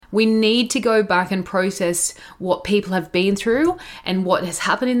We need to go back and process what people have been through and what has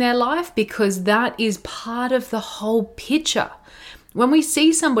happened in their life, because that is part of the whole picture. When we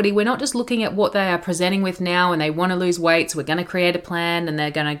see somebody, we're not just looking at what they are presenting with now and they want to lose weight, so we're going to create a plan and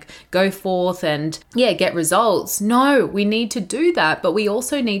they're going to go forth and get results. No, we need to do that, but we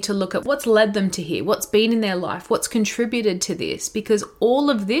also need to look at what's led them to here, what's been in their life, what's contributed to this, because all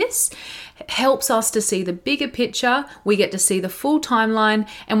of this helps us to see the bigger picture. We get to see the full timeline,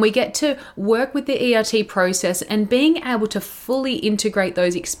 and we get to work with the ERT process and being able to fully integrate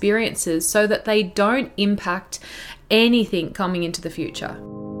those experiences so that they don't impact anything coming into the future.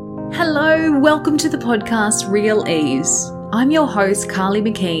 Hello, welcome to the podcast Real Ease. I'm your host, Carly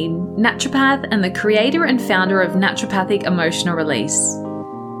McKean, naturopath and the creator and founder of Naturopathic Emotional Release.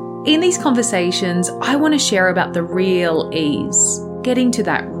 In these conversations, I want to share about the real ease, getting to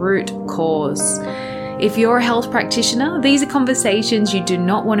that root cause. If you're a health practitioner, these are conversations you do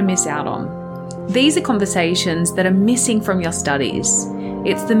not want to miss out on. These are conversations that are missing from your studies.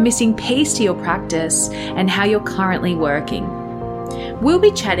 It's the missing piece to your practice and how you're currently working. We'll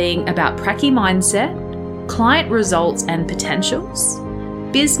be chatting about pracky mindset, client results and potentials,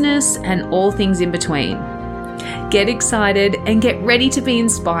 business, and all things in between. Get excited and get ready to be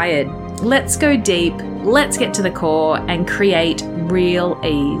inspired. Let's go deep, let's get to the core and create real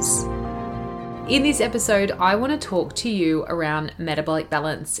ease. In this episode, I want to talk to you around metabolic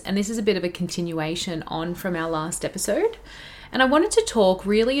balance, and this is a bit of a continuation on from our last episode. And I wanted to talk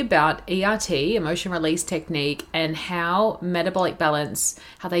really about ERT, emotion release technique, and how metabolic balance,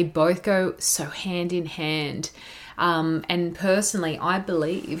 how they both go so hand in hand. And personally, I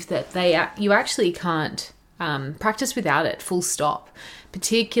believe that you actually can't practice without it, full stop.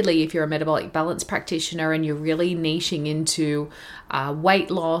 Particularly if you're a metabolic balance practitioner and you're really niching into weight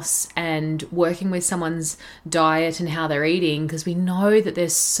loss and working with someone's diet and how they're eating, because we know that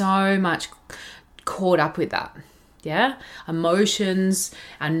there's so much caught up with that. Yeah, emotions,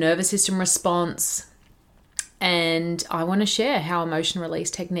 our nervous system response. And I want to share how emotion release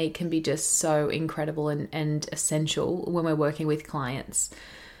technique can be just so incredible and essential when we're working with clients.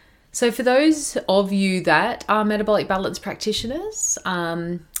 So for those of you that are metabolic balance practitioners,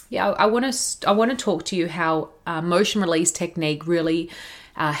 I want to talk to you how emotion release technique really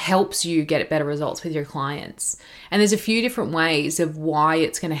helps you get better results with your clients. And there's a few different ways of why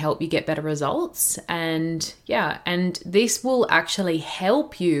it's going to help you get better results. And this will actually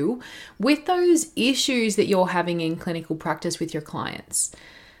help you with those issues that you're having in clinical practice with your clients.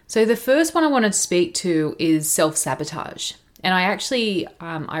 So the first one I wanted to speak to is self-sabotage. And I actually,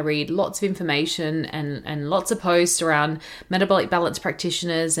 I read lots of information and lots of posts around metabolic balance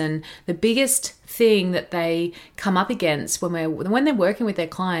practitioners, and the biggest thing that they come up against when they're working with their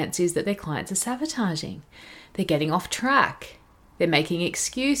clients is that their clients are sabotaging. They're getting off track. They're making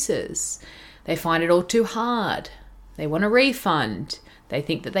excuses. They find it all too hard. They want a refund. They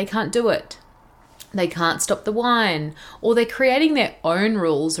think that they can't do it. They can't stop the wine, or they're creating their own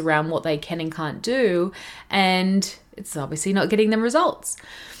rules around what they can and can't do, and it's obviously not getting them results.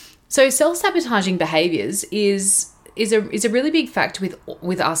 So self-sabotaging behaviors is a really big factor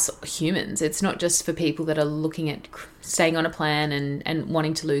with us humans. It's not just for people that are looking at staying on a plan and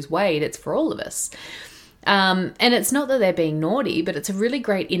wanting to lose weight. It's for all of us. And it's not that they're being naughty, but it's a really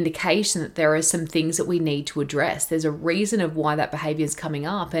great indication that there are some things that we need to address. There's a reason of why that behavior is coming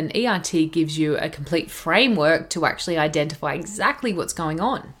up, and ERT gives you a complete framework to actually identify exactly what's going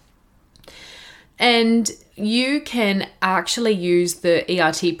on. And you can actually use the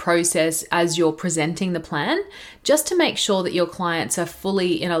ERT process as you're presenting the plan, just to make sure that your clients are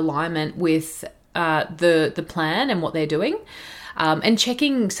fully in alignment with the plan and what they're doing. And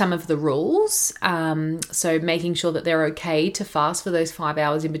checking some of the rules. So making sure that they're okay to fast for those 5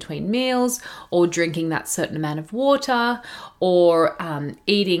 hours in between meals, or drinking that certain amount of water, or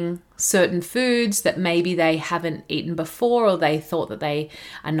eating certain foods that maybe they haven't eaten before, or they thought that they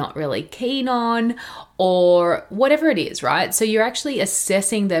are not really keen on, or whatever it is, right? So you're actually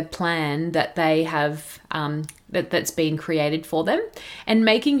assessing the plan that they have that's been created for them, and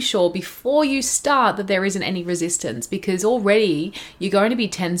making sure before you start that there isn't any resistance, because already you're going to be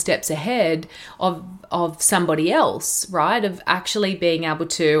 10 steps ahead of somebody else, right? Of actually being able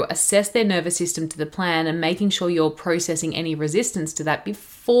to assess their nervous system to the plan and making sure you're processing any resistance to that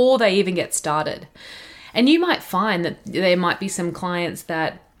before they even get started. And you might find that there might be some clients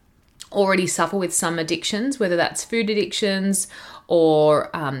that already suffer with some addictions, whether that's food addictions or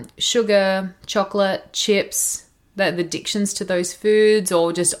sugar, chocolate, chips, the addictions to those foods,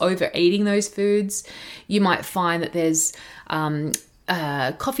 or just overeating those foods. You might find that there's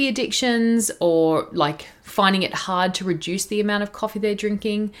coffee addictions, or like finding it hard to reduce the amount of coffee they're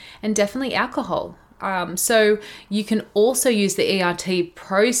drinking, and definitely alcohol. So you can also use the ERT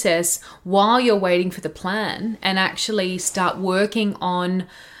process while you're waiting for the plan and actually start working on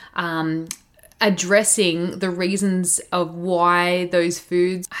addressing the reasons of why those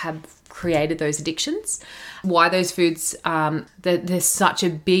foods have created those addictions, why those foods, there's such a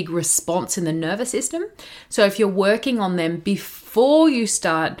big response in the nervous system. So if you're working on them before you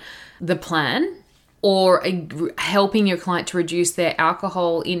start the plan, or helping your client to reduce their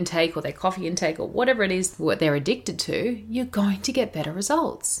alcohol intake or their coffee intake or whatever it is what they're addicted to, you're going to get better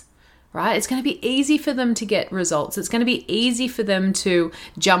results, right? It's going to be easy for them to get results. It's going to be easy for them to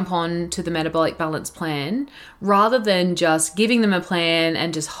jump on to the metabolic balance plan rather than just giving them a plan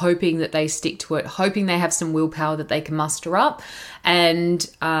and just hoping that they stick to it, hoping they have some willpower that they can muster up,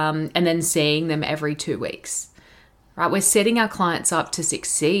 and then seeing them every 2 weeks. Right, we're setting our clients up to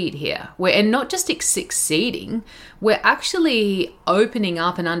succeed here. And not just succeeding, we're actually opening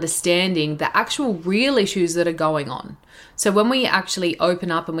up and understanding the actual real issues that are going on. So when we actually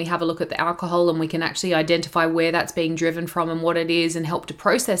open up and we have a look at the alcohol and we can actually identify where that's being driven from and what it is and help to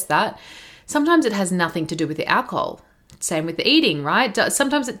process that, sometimes it has nothing to do with the alcohol. Same with the eating, right?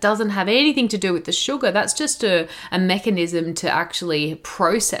 Sometimes it doesn't have anything to do with the sugar. That's just a mechanism to actually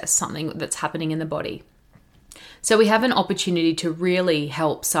process something that's happening in the body. So we have an opportunity to really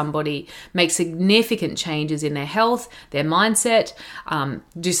help somebody make significant changes in their health, their mindset,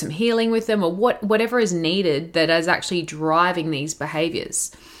 do some healing with them, or whatever is needed that is actually driving these behaviors.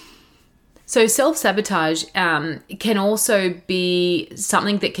 So self-sabotage can also be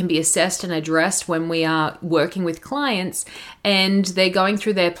something that can be assessed and addressed when we are working with clients and they're going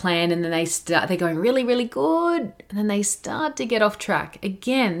through their plan, and then they're going really, really good, and then they start to get off track.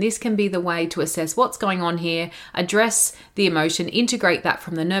 Again, this can be the way to assess what's going on here, address the emotion, integrate that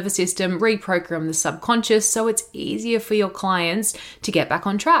from the nervous system, reprogram the subconscious so it's easier for your clients to get back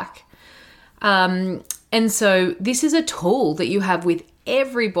on track. And so this is a tool that you have with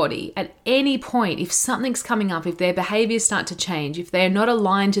everybody at any point. If something's coming up, if their behaviors start to change, if they're not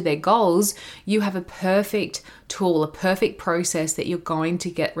aligned to their goals, you have a perfect tool, a perfect process that you're going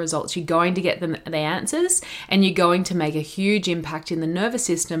to get results. You're going to get them the answers, and you're going to make a huge impact in the nervous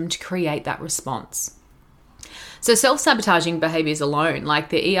system to create that response. So self-sabotaging behaviors alone, like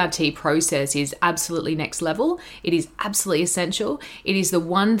the ERT process, is absolutely next level. It is absolutely essential. It is the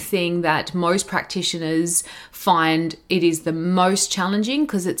one thing that most practitioners find it is the most challenging,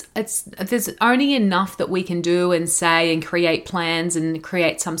 because there's only enough that we can do and say and create plans and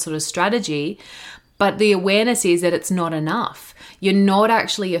create some sort of strategy. But the awareness is that it's not enough. You're not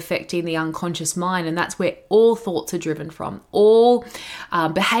actually affecting the unconscious mind, and that's where all thoughts are driven from. All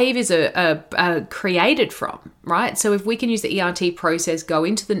behaviors are created from, right? So if we can use the ERT process, go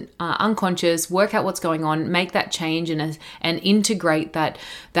into the unconscious, work out what's going on, make that change and integrate that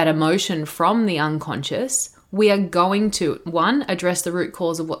emotion from the unconscious, we are going to, 1, address the root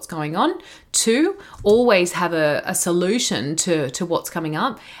cause of what's going on, 2, always have a solution to what's coming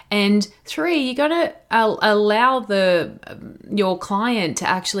up, and 3, you're going to allow your client to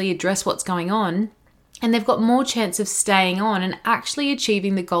actually address what's going on, and they've got more chance of staying on and actually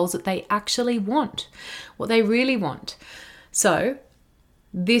achieving the goals that they actually want, what they really want. So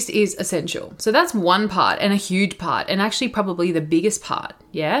this is essential. So that's one part, and a huge part, and actually probably the biggest part.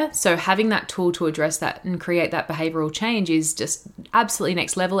 Yeah. So having that tool to address that and create that behavioral change is just absolutely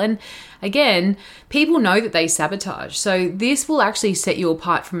next level. And again, people know that they sabotage. So this will actually set you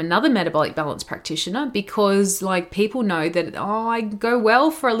apart from another metabolic balance practitioner, because like people know that, I go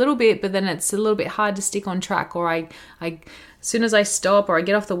well for a little bit, but then it's a little bit hard to stick on track, or I as soon as I stop or I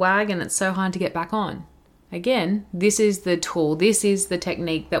get off the wagon, it's so hard to get back on. Again, this is the tool, this is the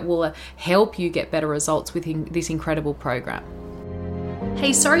technique that will help you get better results with this incredible program.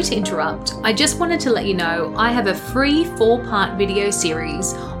 Hey, sorry to interrupt. I just wanted to let you know I have a free 4-part video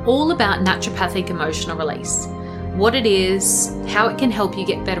series all about naturopathic emotional release. What it is, how it can help you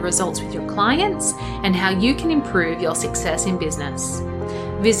get better results with your clients, and how you can improve your success in business.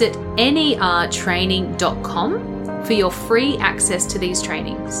 Visit nertraining.com for your free access to these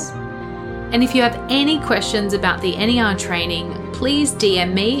trainings. And if you have any questions about the NER training, please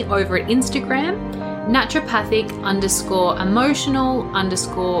DM me over at Instagram,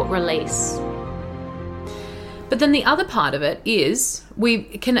 naturopathic_emotional_release. But then the other part of it is we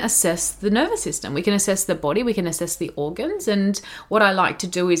can assess the nervous system. We can assess the body, we can assess the organs. And what I like to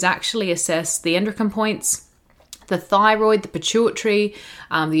do is actually assess the endocrine points, the thyroid, the pituitary,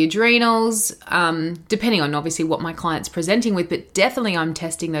 the adrenals, depending on obviously what my client's presenting with, but definitely I'm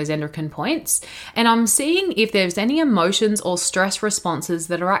testing those endocrine points and I'm seeing if there's any emotions or stress responses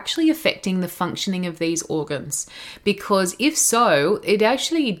that are actually affecting the functioning of these organs. Because if so, it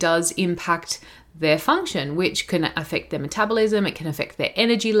actually does impact their function, which can affect their metabolism, it can affect their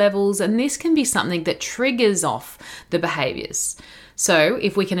energy levels, and this can be something that triggers off the behaviors. So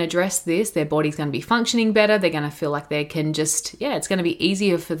if we can address this, their body's going to be functioning better. They're going to feel like they can just, it's going to be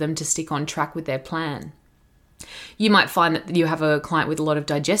easier for them to stick on track with their plan. You might find that you have a client with a lot of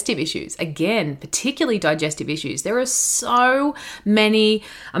digestive issues. Again, particularly digestive issues. There are so many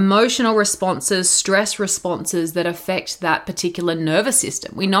emotional responses, stress responses that affect that particular nervous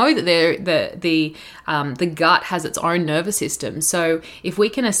system. We know that the gut has its own nervous system. So if we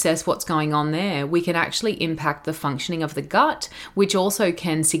can assess what's going on there, we can actually impact the functioning of the gut, which also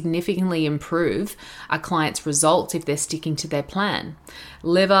can significantly improve a client's results if they're sticking to their plan.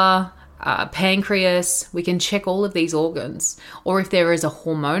 Liver, pancreas, we can check all of these organs. Or if there is a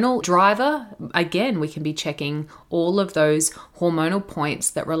hormonal driver, again, we can be checking all of those hormonal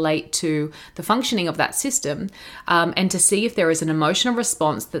points that relate to the functioning of that system, and to see if there is an emotional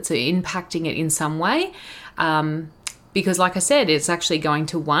response that's impacting it in some way. Because like I said, it's actually going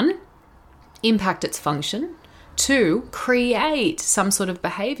to, 1, impact its function, 2, create some sort of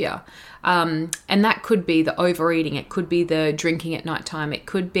behavior. And that could be the overeating. It could be the drinking at nighttime. It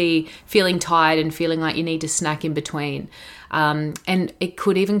could be feeling tired and feeling like you need to snack in between. And it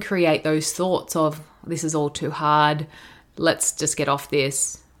could even create those thoughts of, this is all too hard. Let's just get off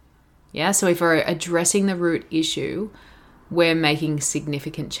this. Yeah. So if we're addressing the root issue, we're making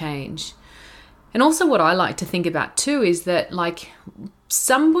significant change. And also what I like to think about too is that like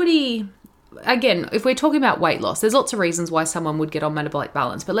somebody... Again, if we're talking about weight loss, there's lots of reasons why someone would get on metabolic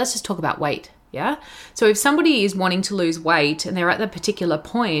balance, but let's just talk about weight, yeah? So if somebody is wanting to lose weight and they're at that particular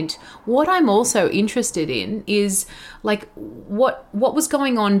point, what I'm also interested in is like what was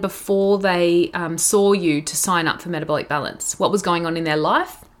going on before they saw you to sign up for metabolic balance? What was going on in their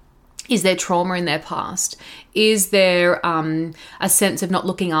life? Is there trauma in their past? Is there a sense of not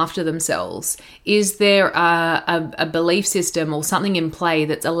looking after themselves? Is there a belief system or something in play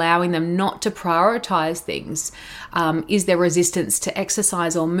that's allowing them not to prioritize things? Is there resistance to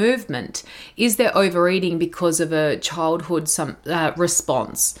exercise or movement? Is there overeating because of a childhood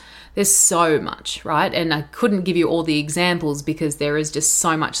response? There's so much, right? And I couldn't give you all the examples because there is just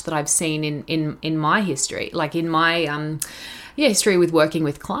so much that I've seen in my history, like in my history with working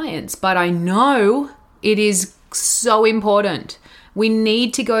with clients. But I know it is so important. We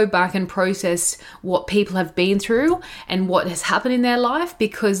need to go back and process what people have been through and what has happened in their life,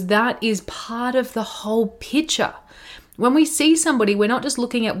 because that is part of the whole picture. When we see somebody, we're not just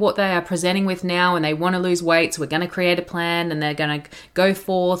looking at what they are presenting with now and they want to lose weight, so we're going to create a plan and they're going to go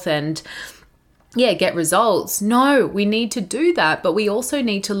forth and get results. No, we need to do that, but we also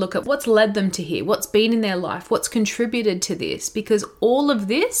need to look at what's led them to here, what's been in their life, what's contributed to this, because all of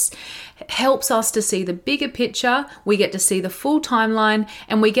this helps us to see the bigger picture. We get to see the full timeline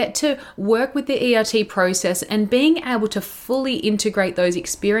and we get to work with the ERT process and being able to fully integrate those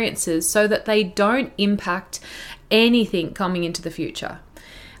experiences so that they don't impact anything coming into the future.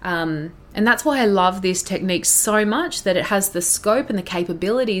 And that's why I love this technique so much, that it has the scope and the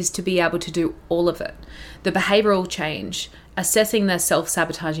capabilities to be able to do all of it. The behavioral change, assessing the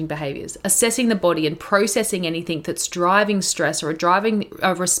self-sabotaging behaviors, assessing the body and processing anything that's driving stress or driving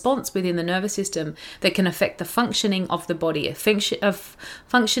a response within the nervous system that can affect the functioning of the body,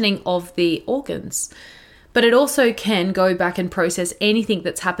 functioning of the organs. But it also can go back and process anything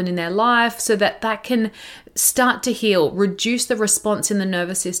that's happened in their life so that can start to heal, reduce the response in the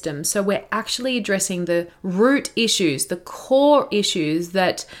nervous system. So we're actually addressing the root issues, the core issues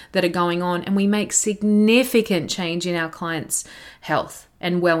that are going on, and we make significant change in our clients' health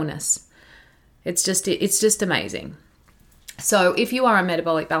and wellness. It's just amazing. So if you are a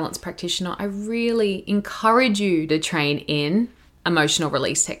metabolic balance practitioner, I really encourage you to train in emotional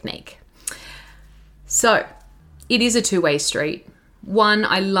release technique. So it is a two-way street. One,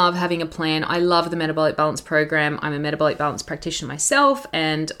 I love having a plan. I love the Metabolic Balance program. I'm a metabolic balance practitioner myself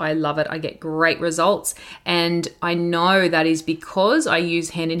and I love it. I get great results. And I know that is because I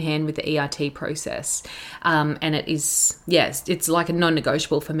use hand in hand with the ERT process. And it is, it's like a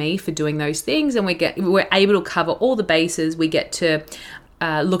non-negotiable for me for doing those things. And we're able to cover all the bases. We get to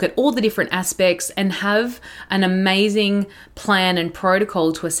look at all the different aspects and have an amazing plan and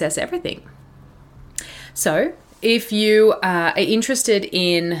protocol to assess everything. So if you are interested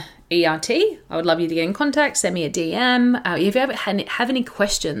in ERT. I would love you to get in contact, send me a DM. If you ever have any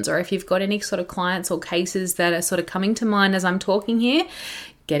questions, or if you've got any sort of clients or cases that are sort of coming to mind as I'm talking here,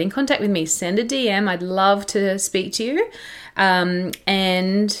 get in contact with me, send a DM. I'd love to speak to you.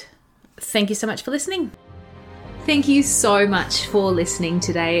 And thank you so much for listening. Thank you so much for listening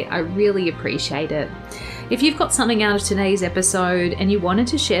today. I really appreciate it. If you've got something out of today's episode and you wanted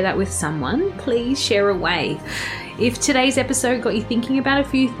to share that with someone, please share away. If today's episode got you thinking about a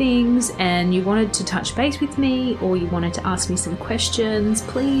few things and you wanted to touch base with me, or you wanted to ask me some questions,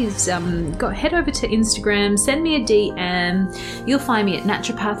 please head over to Instagram, send me a DM. You'll find me at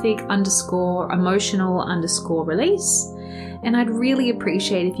naturopathic_emotional_release. And I'd really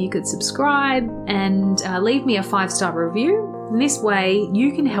appreciate if you could subscribe and leave me a 5-star review. In this way,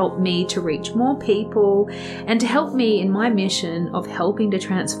 you can help me to reach more people and to help me in my mission of helping to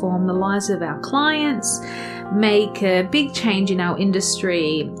transform the lives of our clients, make a big change in our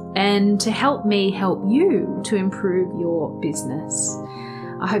industry, and to help me help you to improve your business.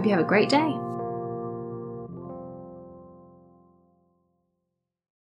 I hope you have a great day.